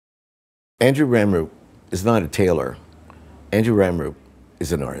Andrew Ramroop is not a tailor. Andrew Ramroop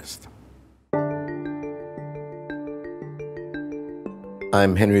is an artist.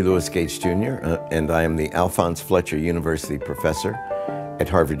 I'm Henry Louis Gates Jr., and I am the Alphonse Fletcher University professor at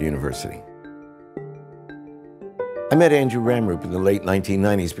Harvard University. I met Andrew Ramroop in the late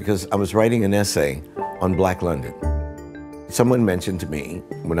 1990s because I was writing an essay on Black London. Someone mentioned to me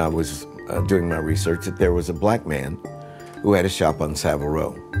when I was doing my research that there was a black man who had a shop on Savile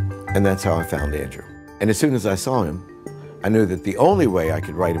Row, and that's how I found Andrew. And as soon as I saw him, I knew that the only way I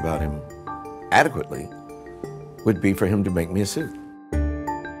could write about him adequately would be for him to make me a suit.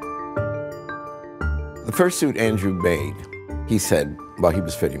 The first suit Andrew made, he said while he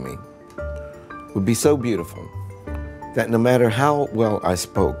was fitting me, would be so beautiful that no matter how well I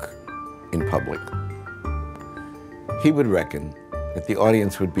spoke in public, he would reckon that the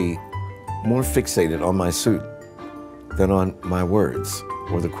audience would be more fixated on my suit than on my words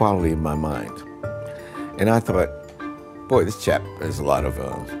or the quality of my mind. And I thought, boy, this chap has a lot of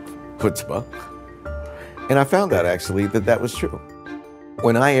chutzpah. And I found out actually that was true.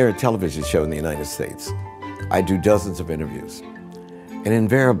 When I air a television show in the United States, I do dozens of interviews. And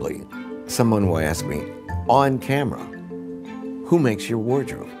invariably, someone will ask me, on camera, who makes your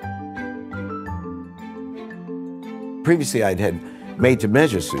wardrobe? Previously, I'd had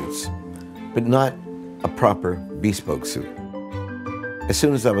made-to-measure suits, but not a proper bespoke suit. As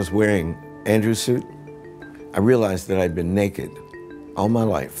soon as I was wearing Andrew's suit, I realized that I'd been naked all my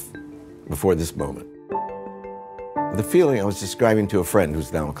life before this moment. The feeling I was describing to a friend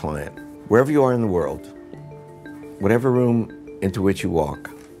who's now a client. Wherever you are in the world, whatever room into which you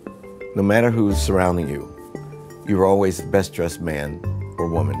walk, no matter who's surrounding you, you're always the best dressed man or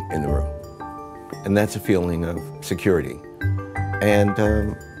woman in the room. And that's a feeling of security and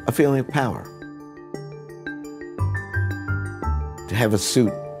a feeling of power. To have a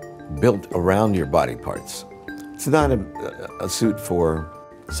suit built around your body parts, it's not a suit for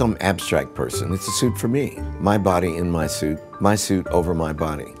some abstract person. It's a suit for me. My body in my suit over my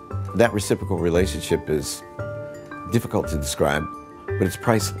body. That reciprocal relationship is difficult to describe, but it's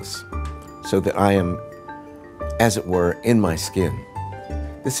priceless. So that I am, as it were, in my skin.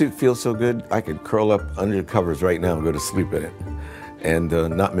 This suit feels so good, I could curl up under the covers right now and go to sleep in it and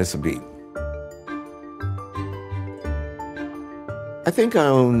not miss a beat. I think I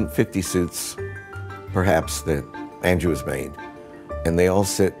own 50 suits, perhaps, that Andrew has made. And they all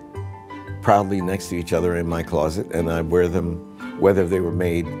sit proudly next to each other in my closet, and I wear them whether they were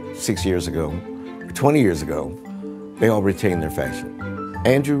made 6 years ago or 20 years ago. They all retain their fashion.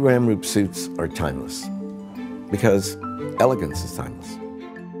 Andrew Ramroop suits are timeless because elegance is timeless.